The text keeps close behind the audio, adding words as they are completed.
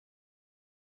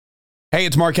Hey,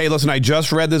 it's Mark. Hey, listen, I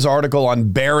just read this article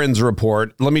on Barron's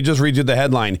report. Let me just read you the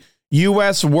headline.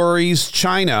 U.S. worries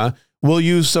China will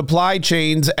use supply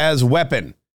chains as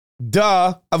weapon.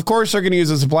 Duh. Of course they're going to use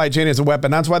the supply chain as a weapon.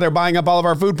 That's why they're buying up all of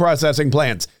our food processing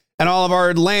plants and all of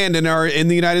our land in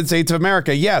the United States of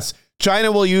America. Yes,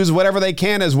 China will use whatever they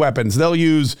can as weapons. They'll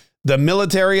use the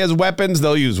military as weapons.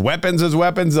 They'll use weapons as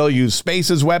weapons. They'll use space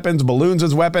as weapons, balloons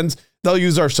as weapons. They'll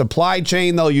use our supply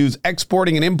chain. They'll use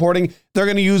exporting and importing. They're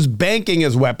going to use banking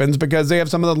as weapons because they have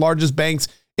some of the largest banks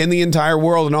in the entire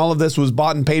world. And all of this was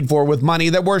bought and paid for with money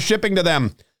that we're shipping to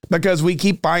them because we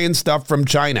keep buying stuff from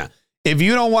China. If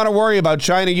you don't want to worry about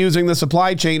China using the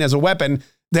supply chain as a weapon,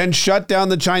 then shut down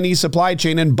the Chinese supply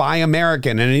chain and buy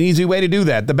American. And an easy way to do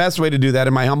that, the best way to do that,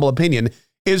 in my humble opinion,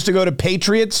 is to go to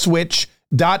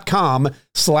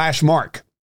patriotswitch.com/Mark.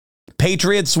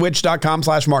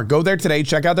 patriotswitch.com/Mark. Go there today,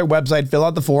 check out their website, fill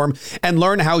out the form, and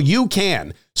learn how you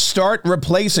can start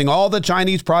replacing all the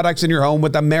Chinese products in your home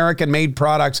with American-made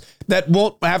products that we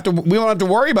won't have to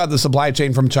worry about the supply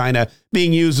chain from China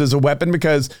being used as a weapon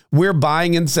because we're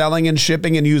buying and selling and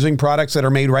shipping and using products that are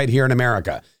made right here in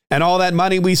America. And all that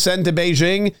money we send to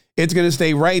Beijing, it's going to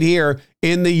stay right here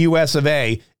in the US of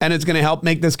A, and it's going to help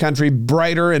make this country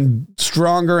brighter and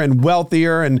stronger and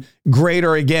wealthier and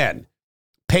greater again.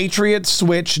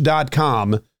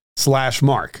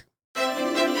 patriotswitch.com/Mark.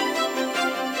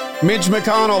 Mitch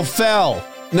McConnell fell.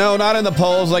 No, not in the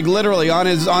polls, like literally on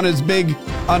his big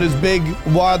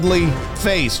waddly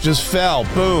face, just fell.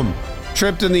 Boom.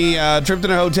 Tripped in a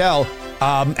hotel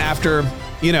after,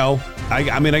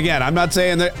 I mean, again, I'm not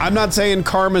saying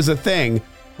karma's a thing,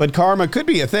 but karma could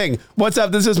be a thing. What's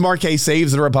up? This is Mark K.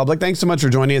 Saves the Republic. Thanks so much for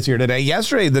joining us here today.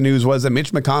 Yesterday, the news was that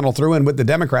Mitch McConnell threw in with the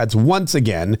Democrats once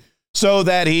again so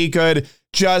that he could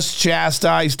just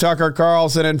chastise Tucker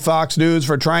Carlson and Fox News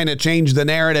for trying to change the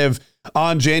narrative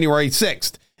on January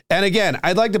 6th. And again,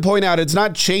 I'd like to point out it's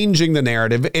not changing the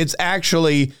narrative. It's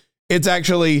actually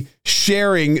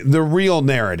sharing the real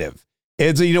narrative.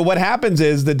 It's, what happens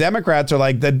is the Democrats are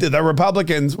like the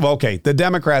Republicans. Well, okay, the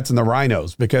Democrats and the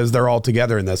rhinos, because they're all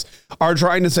together in this, are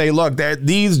trying to say, look,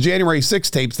 these January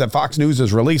 6th tapes that Fox News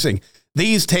is releasing,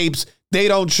 these tapes, they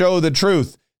don't show the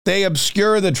truth. They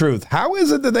obscure the truth. How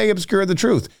is it that they obscure the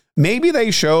truth? Maybe they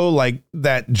show like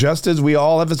that, just as we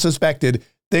all have suspected,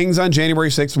 things on January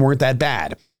 6th weren't that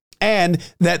bad. And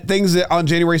that things on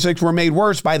January 6th were made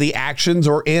worse by the actions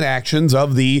or inactions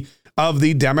of the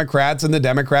Democrats and the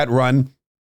Democrat-run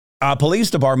police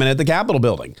department at the Capitol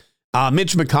building.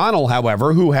 Mitch McConnell,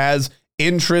 however, who has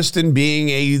interest in being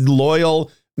a loyal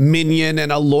minion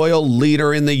and a loyal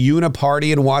leader in the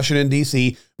uniparty in Washington,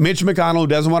 D.C., Mitch McConnell, who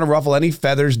doesn't want to ruffle any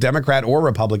feathers, Democrat or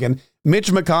Republican,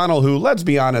 Mitch McConnell, who, let's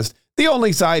be honest, the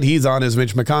only side he's on is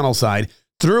Mitch McConnell's side,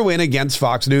 threw in against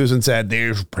Fox News and said,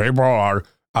 these people are,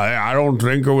 I don't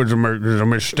think it was a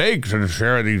mistake to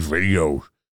share these videos.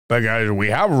 Because we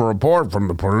have a report from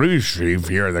the police chief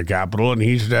here at the Capitol, and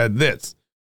he said this.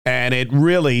 And it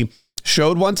really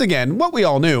showed once again what we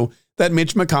all knew, that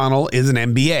Mitch McConnell is an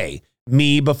MBA,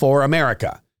 me before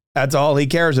America. That's all he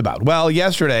cares about. Well,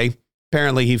 yesterday,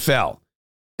 apparently he fell.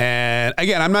 And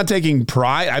again, I'm not taking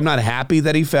pride. I'm not happy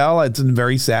that he fell. It's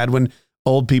very sad when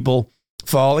old people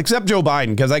fall, except Joe Biden,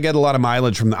 because I get a lot of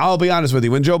mileage from I'll be honest with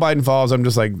you. When Joe Biden falls, I'm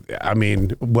just like, I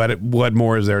mean, what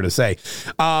more is there to say?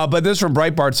 But this from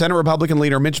Breitbart. Senate Republican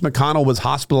leader Mitch McConnell was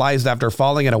hospitalized after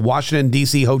falling at a Washington,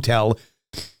 D.C. hotel.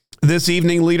 This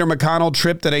evening, Leader McConnell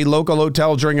tripped at a local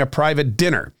hotel during a private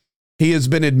dinner. He has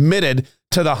been admitted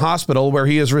to the hospital where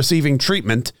he is receiving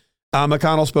treatment,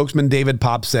 McConnell spokesman David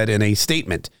Popp said in a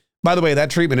statement. By the way,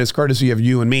 that treatment is courtesy of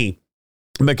you and me,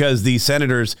 because the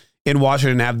senators in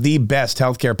Washington have the best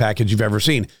healthcare package you've ever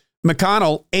seen.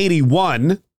 McConnell,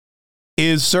 81,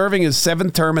 is serving his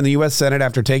 7th term in the U.S. Senate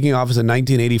after taking office in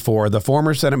 1984. The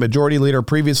former Senate Majority Leader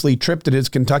previously tripped at his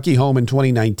Kentucky home in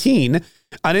 2019,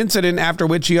 an incident after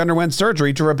which he underwent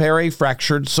surgery to repair a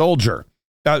fractured shoulder.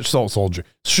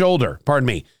 Pardon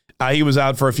me. He was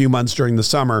out for a few months during the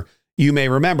summer, you may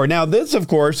remember. Now, this, of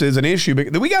course, is an issue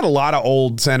because we got a lot of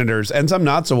old senators and some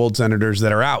not so old senators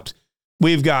that are out.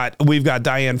 We've got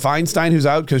Dianne Feinstein, who's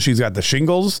out because she's got the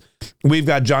shingles. We've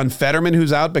got John Fetterman,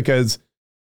 who's out because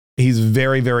he's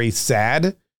very, very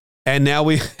sad. And now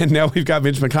we've got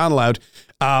Mitch McConnell out.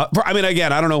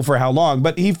 Again, I don't know for how long,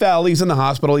 but he fell. He's in the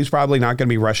hospital. He's probably not going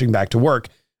to be rushing back to work.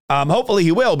 Hopefully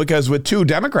he will, because with 2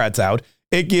 Democrats out,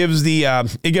 it gives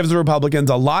the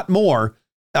Republicans a lot more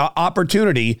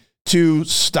opportunity to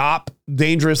stop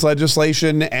dangerous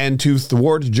legislation and to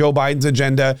thwart Joe Biden's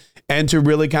agenda and to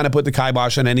really kind of put the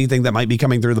kibosh on anything that might be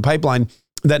coming through the pipeline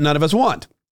that none of us want,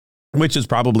 which is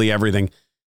probably everything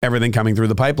everything coming through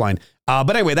the pipeline.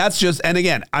 But anyway, that's just, and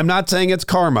again, I'm not saying it's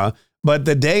karma, but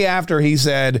the day after he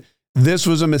said this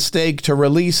was a mistake to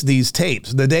release these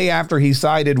tapes, the day after he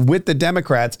sided with the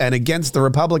Democrats and against the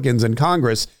Republicans in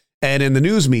Congress and in the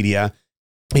news media,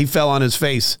 he fell on his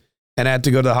face and had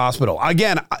to go to the hospital.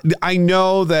 Again, I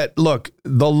know that, look,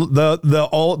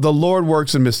 the Lord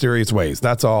works in mysterious ways.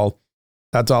 That's all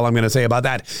I'm going to say about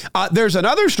that. There's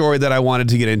another story that I wanted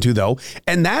to get into, though,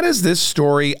 and that is this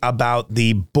story about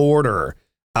the border.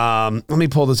 Let me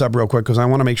pull this up real quick because I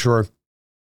want to make sure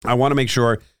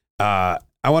that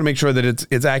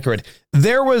it's accurate.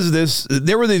 There were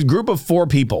this group of 4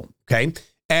 people, okay?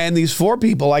 And these 4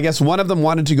 people, I guess one of them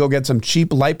wanted to go get some cheap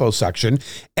liposuction,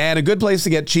 and a good place to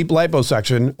get cheap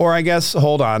liposuction, or I guess,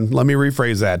 hold on, let me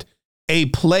rephrase that. A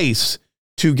place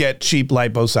to get cheap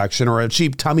liposuction or a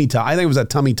cheap tummy tuck. I think it was a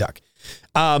tummy tuck,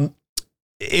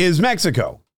 is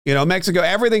Mexico. You know, Mexico,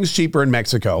 everything's cheaper in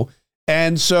Mexico.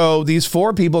 And so these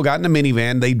 4 people got in a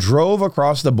minivan. They drove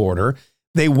across the border.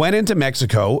 They went into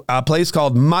Mexico, a place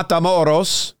called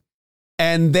Matamoros,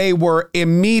 and they were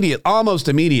almost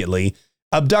immediately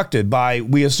abducted by,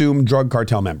 we assume, drug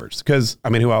cartel members. Because, I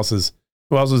mean, who else is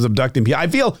abducting people? I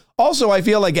feel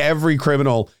like every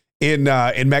criminal in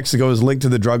Mexico is linked to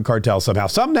the drug cartel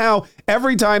somehow.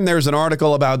 Every time there's an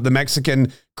article about the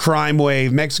Mexican crime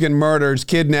wave, Mexican murders,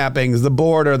 kidnappings, the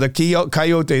border, the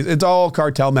coyotes, it's all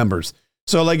cartel members.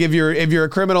 So like if you're a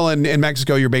criminal in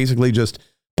Mexico, you're basically just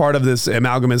part of this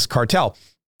amalgamous cartel.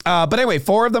 But anyway,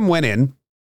 4 of them went in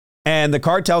and the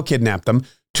cartel kidnapped them.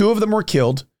 2 of them were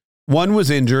killed. 1 was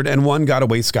injured and 1 got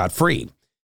away scot-free.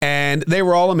 And they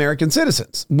were all American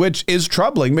citizens, which is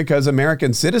troubling because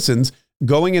American citizens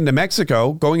going into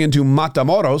Mexico, going into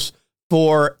Matamoros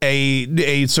for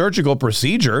a surgical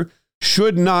procedure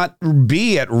should not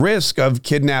be at risk of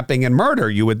kidnapping and murder,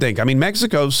 you would think. I mean,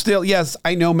 Mexico's still, yes,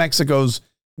 I know Mexico's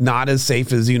not as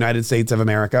safe as the United States of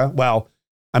America. Well,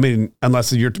 I mean,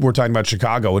 unless we're talking about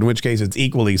Chicago, in which case it's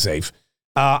equally safe.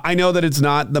 I know that it's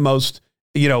not the most,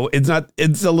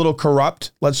 it's a little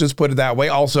corrupt. Let's just put it that way.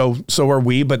 Also, so are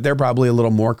we, but they're probably a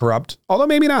little more corrupt, although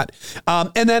maybe not.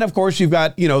 And then, of course, you've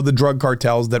got, the drug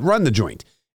cartels that run the joint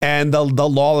and the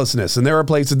lawlessness. And there are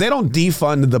places, they don't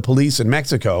defund the police in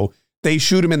Mexico. They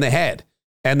shoot them in the head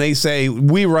and they say,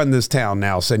 we run this town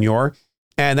now, senor.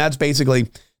 And that's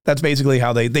basically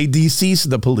how they decease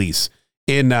the police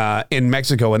in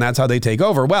Mexico. And that's how they take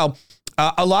over. Well,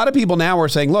 a lot of people now are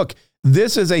saying, look,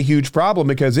 this is a huge problem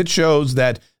because it shows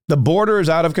that the border is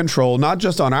out of control, not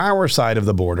just on our side of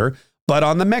the border, but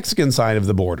on the Mexican side of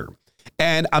the border.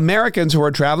 And Americans who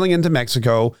are traveling into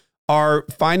Mexico are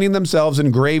finding themselves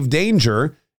in grave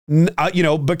danger,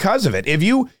 because of it. If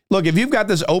you've got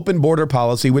this open border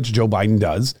policy, which Joe Biden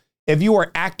does, if you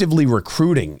are actively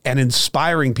recruiting and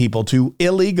inspiring people to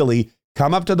illegally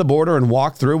come up to the border and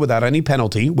walk through without any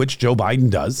penalty, which Joe Biden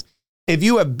does, if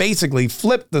you have basically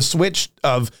flipped the switch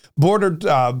of border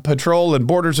patrol and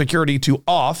border security to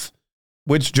off,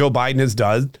 which Joe Biden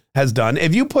has done,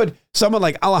 if you put someone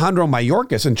like Alejandro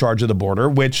Mayorkas in charge of the border,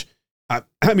 which,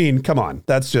 I mean, come on,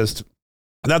 that's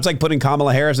like putting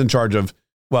Kamala Harris in charge of,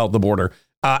 the border.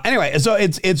 Anyway, so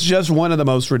it's just one of the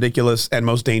most ridiculous and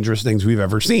most dangerous things we've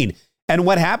ever seen. And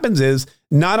what happens is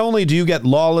not only do you get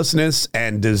lawlessness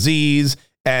and disease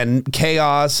and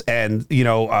chaos and,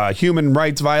 human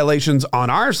rights violations on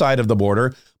our side of the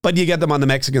border, but you get them on the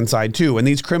Mexican side too. And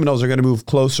these criminals are going to move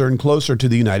closer and closer to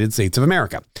the United States of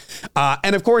America.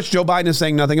 And of course, Joe Biden is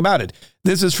saying nothing about it.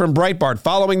 This is from Breitbart.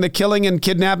 Following the killing and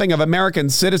kidnapping of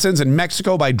American citizens in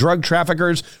Mexico by drug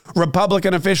traffickers,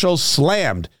 Republican officials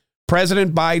slammed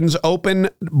President Biden's open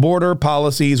border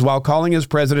policies while calling his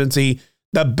presidency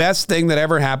the best thing that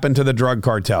ever happened to the drug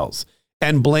cartels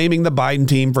and blaming the Biden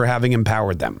team for having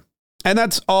empowered them. And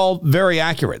that's all very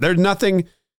accurate. There's nothing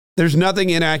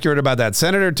inaccurate about that.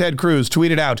 Senator Ted Cruz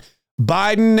tweeted out,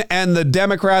 Biden and the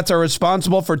Democrats are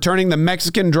responsible for turning the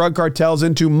Mexican drug cartels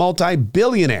into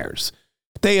multi-billionaires.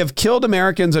 They have killed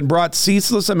Americans and brought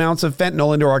ceaseless amounts of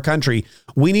fentanyl into our country.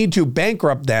 We need to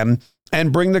bankrupt them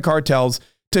and bring the cartels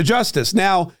to justice.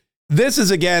 Now, this is,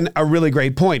 again, a really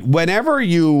great point. Whenever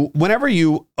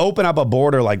you open up a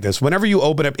border like this, whenever you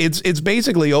open up, it's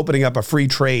basically opening up a free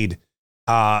trade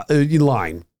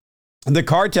line. The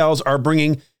cartels are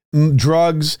bringing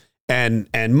drugs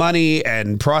and money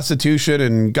and prostitution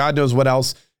and God knows what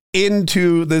else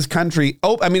into this country.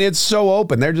 Oh, I mean, it's so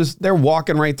open. They're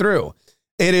walking right through.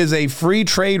 It is a free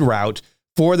trade route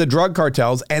for the drug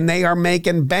cartels, and they are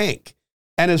making bank.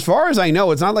 And as far as I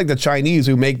know, it's not like the Chinese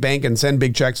who make bank and send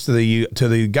big checks to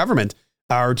the government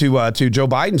or to Joe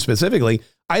Biden specifically.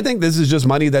 I think this is just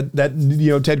money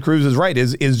that Ted Cruz is right,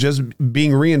 is just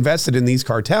being reinvested in these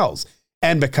cartels.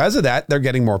 And because of that, they're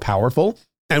getting more powerful.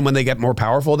 And when they get more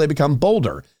powerful, they become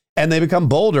bolder. And they become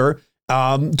bolder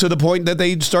to the point that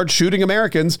they start shooting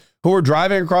Americans who are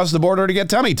driving across the border to get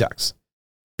tummy tucks.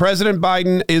 President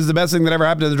Biden is the best thing that ever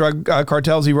happened to the drug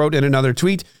cartels, he wrote in another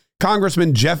tweet.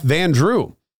 Congressman Jeff Van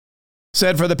Drew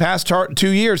said for the past 2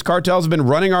 years, cartels have been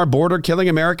running our border, killing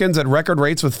Americans at record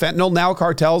rates with fentanyl. Now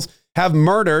cartels have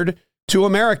murdered 2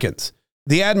 Americans.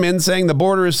 The admin saying the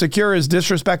border is secure is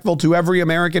disrespectful to every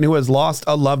American who has lost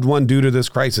a loved one due to this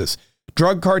crisis.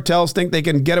 Drug cartels think they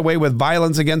can get away with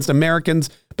violence against Americans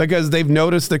because they've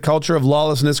noticed the culture of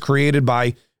lawlessness created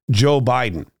by Joe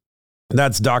Biden.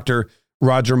 That's Dr.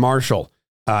 Roger Marshall,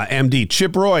 MD.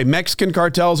 Chip Roy, Mexican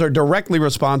cartels are directly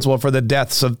responsible for the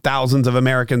deaths of thousands of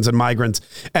Americans and migrants,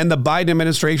 and the Biden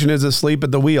administration is asleep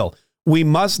at the wheel. We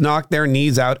must knock their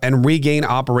knees out and regain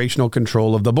operational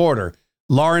control of the border.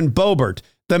 Lauren Boebert,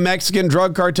 the Mexican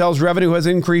drug cartel's revenue has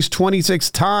increased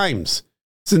 26 times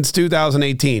since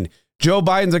 2018. Joe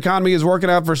Biden's economy is working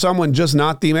out for someone, just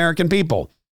not the American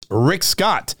people. Rick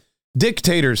Scott,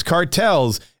 dictators,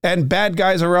 cartels, and bad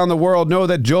guys around the world know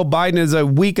that Joe Biden is a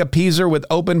weak appeaser with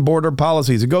open border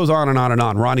policies. It goes on and on and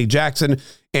on. Ronnie Jackson,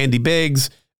 Andy Biggs,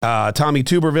 Tommy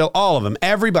Tuberville, all of them.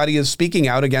 Everybody is speaking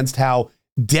out against how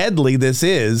deadly this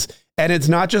is. And it's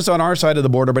not just on our side of the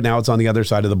border, but now it's on the other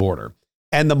side of the border.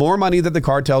 And the more money that the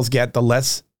cartels get,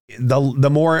 the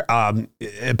more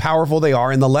powerful they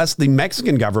are, and the less the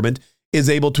Mexican government is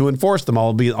able to enforce them.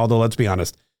 Although, let's be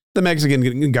honest, the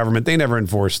Mexican government, they never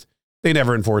enforced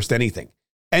anything.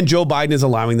 And Joe Biden is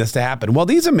allowing this to happen. Well,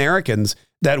 these Americans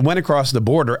that went across the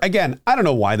border, again, I don't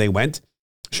know why they went.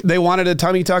 They wanted a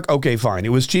tummy tuck. Okay, fine. It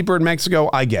was cheaper in Mexico.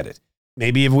 I get it.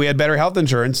 Maybe if we had better health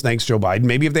insurance, thanks, Joe Biden,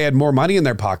 maybe if they had more money in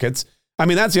their pockets. I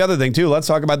mean, that's the other thing, too. Let's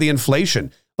talk about the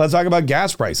inflation. Let's talk about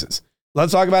gas prices.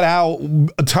 Let's talk about how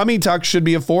tummy tucks should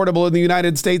be affordable in the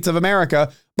United States of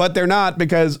America, but they're not,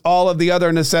 because all of the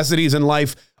other necessities in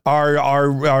life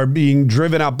are being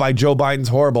driven up by Joe Biden's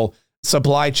horrible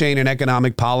supply chain and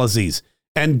economic policies,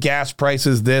 and gas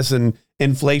prices this and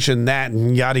inflation that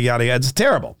and yada, yada, yada. It's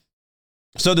terrible.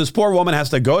 So this poor woman has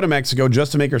to go to Mexico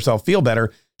just to make herself feel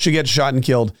better. She gets shot and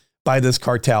killed by this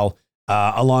cartel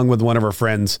along with one of her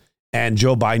friends, and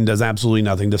Joe Biden does absolutely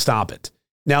nothing to stop it.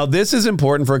 Now, this is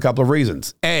important for a couple of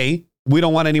reasons. A, we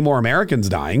don't want any more Americans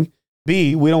dying.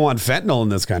 B, we don't want fentanyl in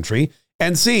this country.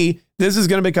 And C, this is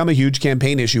going to become a huge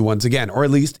campaign issue once again, or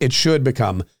at least it should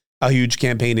become a huge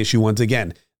campaign issue once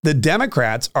again. The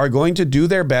Democrats are going to do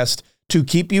their best to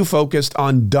keep you focused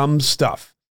on dumb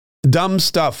stuff. Dumb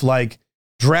stuff like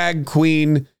drag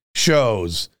queen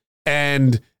shows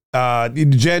and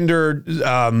gender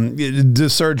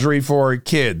surgery for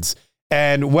kids,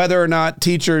 and whether or not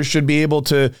teachers should be able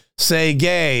to say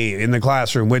gay in the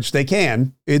classroom, which they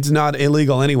can. It's not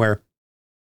illegal anywhere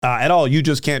at all. You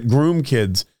just can't groom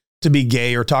kids to be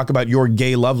gay or talk about your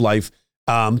gay love life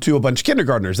to a bunch of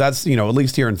kindergartners. That's, at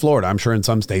least here in Florida. I'm sure in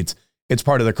some states it's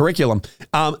part of the curriculum.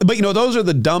 But, those are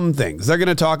the dumb things. They're going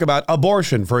to talk about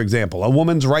abortion, for example, a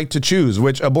woman's right to choose,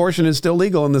 which abortion is still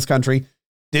legal in this country.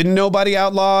 Didn't nobody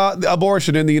outlaw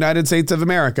abortion in the United States of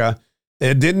America?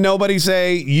 Didn't nobody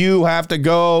say you have to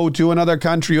go to another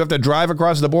country, you have to drive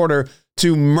across the border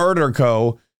to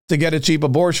Murderco to get a cheap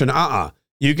abortion?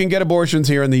 You can get abortions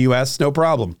here in the U.S., no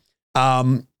problem.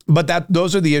 But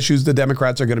those are the issues the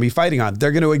Democrats are going to be fighting on.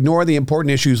 They're going to ignore the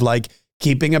important issues like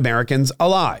keeping Americans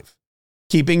alive,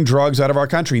 keeping drugs out of our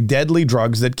country, deadly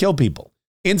drugs that kill people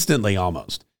instantly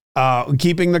almost,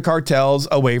 keeping the cartels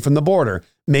away from the border,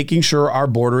 making sure our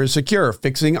border is secure,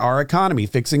 fixing our economy,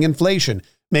 fixing inflation,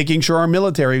 making sure our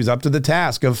military is up to the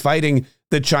task of fighting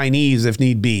the Chinese if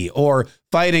need be, or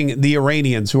fighting the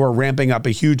Iranians who are ramping up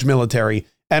a huge military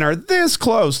and are this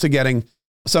close to getting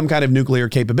some kind of nuclear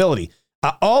capability.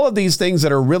 All of these things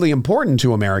that are really important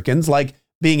to Americans, like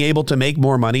being able to make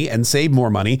more money and save more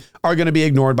money, are going to be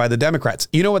ignored by the Democrats.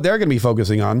 You know what they're going to be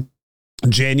focusing on?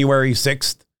 January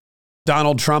 6th,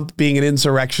 Donald Trump being an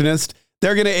insurrectionist.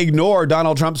 They're going to ignore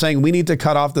Donald Trump saying we need to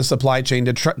cut off the supply chain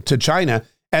to China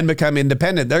and become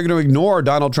independent. They're going to ignore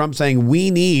Donald Trump saying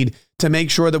we need to make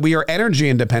sure that we are energy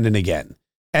independent again,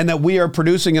 and that we are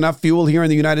producing enough fuel here in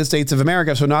the United States of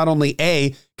America. So not only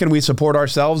A, can we support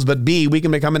ourselves, but B, we can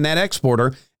become a net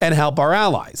exporter and help our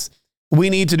allies. We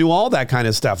need to do all that kind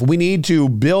of stuff. We need to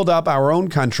build up our own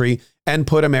country and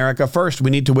put America first. We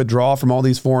need to withdraw from all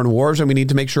these foreign wars, and we need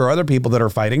to make sure other people that are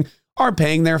fighting are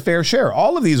paying their fair share.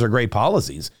 All of these are great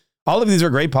policies. All of these are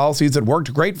great policies that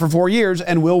worked great for 4 years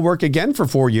and will work again for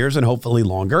 4 years and hopefully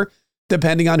longer,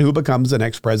 depending on who becomes the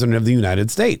next president of the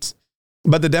United States.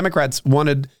 But the Democrats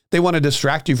want to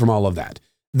distract you from all of that.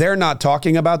 They're not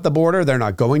talking about the border. They're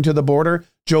not going to the border.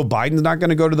 Joe Biden's not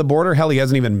going to go to the border. Hell, he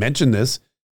hasn't even mentioned this.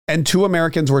 And 2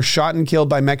 Americans were shot and killed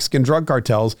by Mexican drug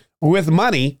cartels with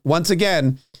money, once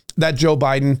again, that Joe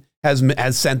Biden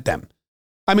has sent them.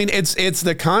 I mean, it's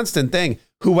the constant thing.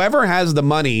 Whoever has the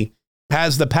money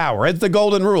has the power. It's the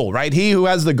golden rule, right? He who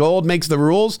has the gold makes the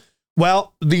rules.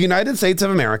 Well, the United States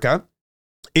of America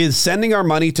is sending our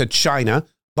money to China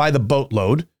by the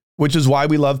boatload, which is why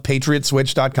we love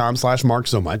patriotswitch.com/Mark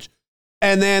so much.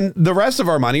 And then the rest of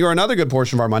our money, or another good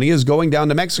portion of our money, is going down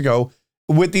to Mexico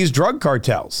with these drug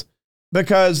cartels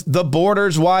because the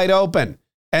border's wide open.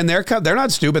 And they're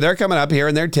not stupid. They're coming up here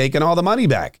and they're taking all the money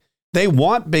back. They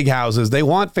want big houses. They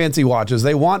want fancy watches.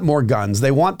 They want more guns.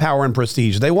 They want power and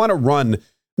prestige. They want to run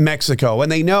Mexico.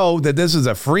 And they know that this is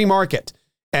a free market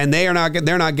and they're not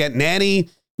getting any.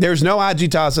 There's no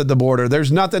agitas at the border.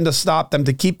 There's nothing to stop them,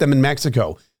 to keep them in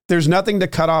Mexico. There's nothing to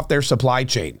cut off their supply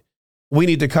chain. We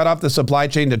need to cut off the supply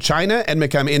chain to China and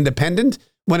become independent.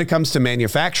 When it comes to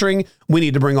manufacturing, we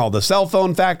need to bring all the cell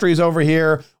phone factories over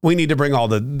here. We need to bring all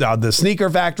the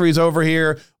sneaker factories over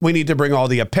here. We need to bring all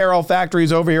the apparel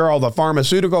factories over here, all the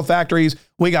pharmaceutical factories.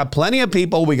 We got plenty of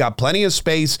people. We got plenty of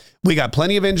space. We got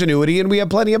plenty of ingenuity, and we have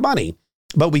plenty of money.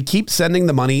 But we keep sending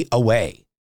the money away.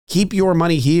 Keep your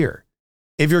money here.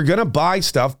 If you're going to buy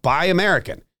stuff, buy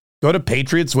American. Go to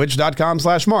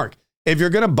patriotswitch.com/Mark. If you're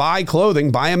going to buy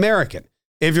clothing, buy American.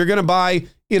 If you're going to buy,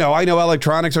 I know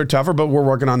electronics are tougher, but we're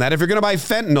working on that. If you're going to buy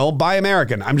fentanyl, buy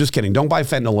American. I'm just kidding. Don't buy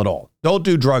fentanyl at all. Don't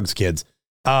do drugs, kids.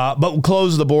 But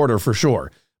close the border for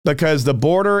sure, because the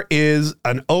border is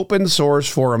an open source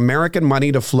for American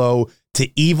money to flow to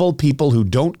evil people who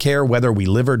don't care whether we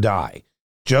live or die.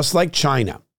 Just like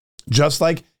China, just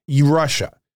like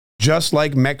Russia, just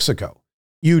like Mexico.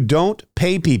 You don't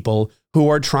pay people who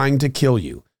are trying to kill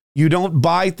you. You don't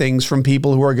buy things from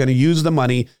people who are going to use the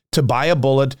money to buy a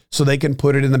bullet so they can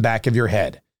put it in the back of your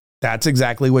head. That's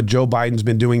exactly what Joe Biden's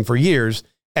been doing for years,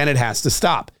 and it has to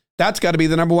stop. That's got to be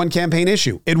the number one campaign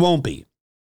issue. It won't be.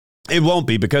 It won't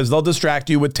be, because they'll distract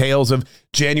you with tales of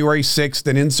January 6th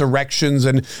and insurrections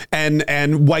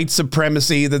and white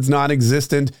supremacy that's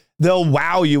non-existent. They'll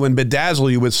wow you and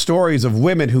bedazzle you with stories of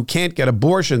women who can't get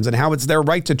abortions and how it's their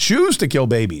right to choose to kill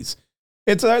babies.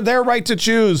 It's their right to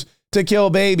choose to kill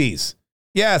babies.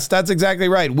 Yes, that's exactly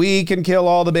right. We can kill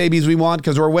all the babies we want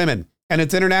because we're women, and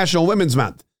it's International Women's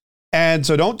Month. And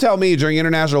so don't tell me during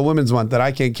International Women's Month that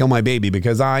I can't kill my baby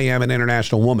because I am an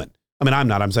international woman. I mean, I'm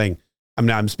not. I'm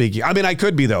speaking. I mean, I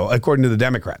could be, though, according to the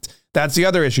Democrats. That's the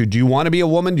other issue. Do you want to be a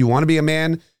woman? Do you want to be a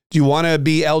man? Do you want to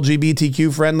be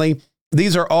LGBTQ friendly?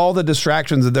 These are all the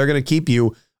distractions that they're going to keep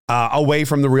you away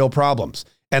from the real problems.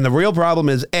 And the real problem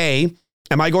is, A,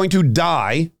 am I going to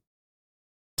die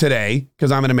today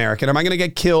because I'm an American? Am I going to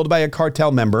get killed by a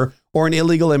cartel member or an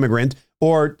illegal immigrant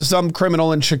or some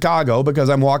criminal in Chicago because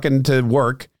I'm walking to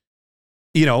work?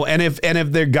 And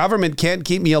if the government can't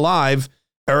keep me alive,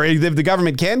 or if the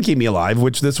government can keep me alive,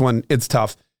 which this one, it's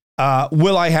tough,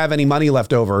 will I have any money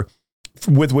left over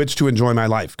with which to enjoy my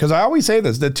life? Because I always say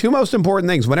this, the two most important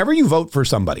things, whenever you vote for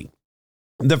somebody,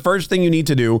 the first thing you need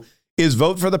to do is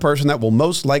vote for the person that will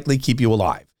most likely keep you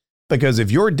alive. Because if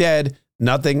you're dead,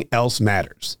 nothing else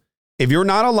matters. If you're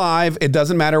not alive, it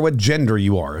doesn't matter what gender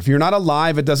you are. If you're not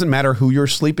alive, it doesn't matter who you're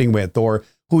sleeping with or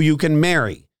who you can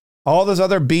marry. All this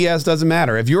other BS doesn't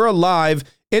matter. If you're alive,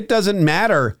 it doesn't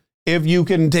matter if you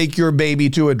can take your baby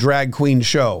to a drag queen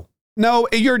show. No,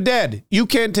 you're dead. You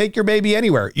can't take your baby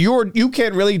anywhere. You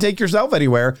can't really take yourself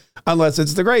anywhere unless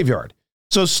it's the graveyard.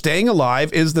 So staying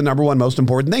alive is the number one most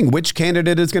important thing. Which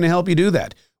candidate is going to help you do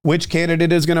that? Which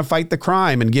candidate is going to fight the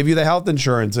crime and give you the health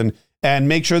insurance and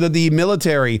make sure that the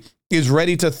military is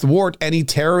ready to thwart any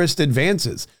terrorist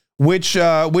advances? Which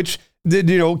candidate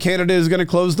is going to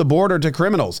close the border to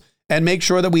criminals and make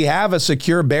sure that we have a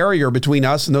secure barrier between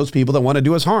us and those people that want to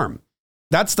do us harm?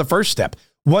 That's the first step.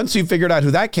 Once you've figured out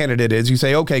who that candidate is, you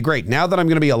say, okay, great. Now that I'm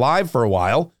going to be alive for a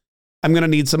while, I'm going to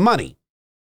need some money.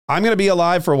 I'm going to be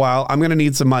alive for a while. I'm going to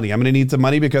need some money. I'm going to need some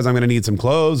money because I'm going to need some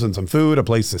clothes and some food, a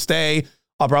place to stay.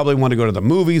 I'll probably want to go to the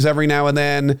movies every now and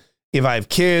then. If I have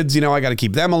kids, I got to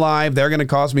keep them alive. They're going to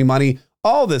cost me money.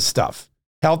 All this stuff.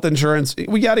 Health insurance,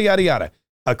 yada, yada, yada.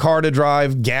 A car to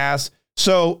drive, gas.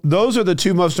 So those are the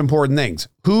two most important things.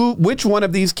 Which one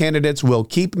of these candidates will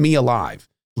keep me alive?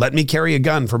 Let me carry a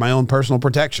gun for my own personal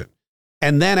protection.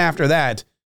 And then after that,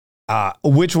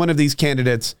 which one of these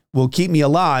candidates will keep me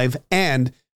alive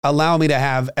and allow me to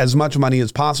have as much money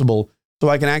as possible so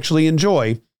I can actually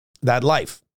enjoy that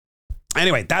life?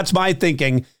 Anyway, that's my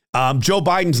thinking. Joe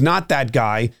Biden's not that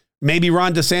guy. Maybe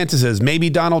Ron DeSantis is. Maybe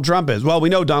Donald Trump is. Well, we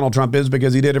know Donald Trump is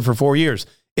because he did it for 4 years.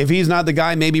 If he's not the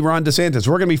guy, maybe Ron DeSantis.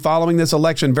 We're going to be following this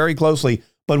election very closely,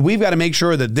 but we've got to make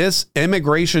sure that this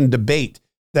immigration debate,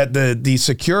 that the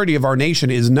security of our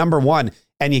nation is number one,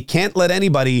 and you can't let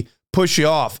anybody push you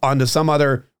off onto some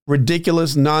other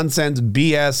ridiculous nonsense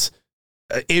BS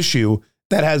issue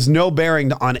that has no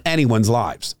bearing on anyone's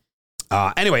lives.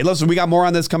 Anyway, listen, we got more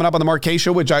on this coming up on the Mark Kaye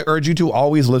Show, which I urge you to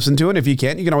always listen to. And if you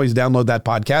can't, you can always download that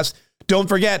podcast. Don't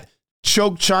forget,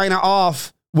 choke China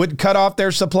off, would cut off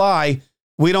their supply.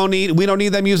 We don't need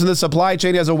them using the supply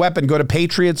chain as a weapon. Go to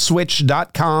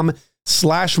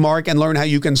patriotswitch.com/Mark and learn how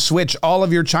you can switch all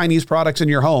of your Chinese products in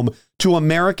your home to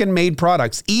American-made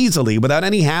products easily, without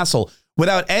any hassle,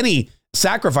 without any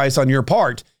sacrifice on your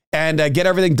part, and get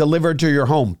everything delivered to your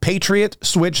home.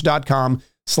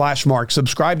 patriotswitch.com/Mark.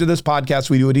 Subscribe to this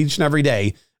podcast. We do it each and every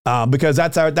day because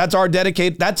that's our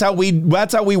dedicate. That's how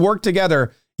we work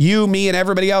together. You, me, and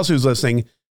everybody else who's listening,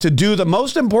 to do the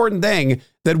most important thing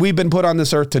that we've been put on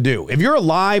this earth to do. If you're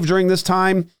alive during this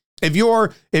time, if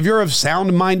you're of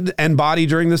sound mind and body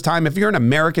during this time, if you're an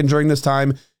American during this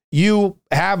time, you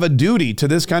have a duty to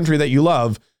this country that you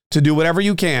love to do whatever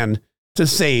you can to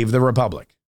save the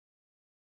republic.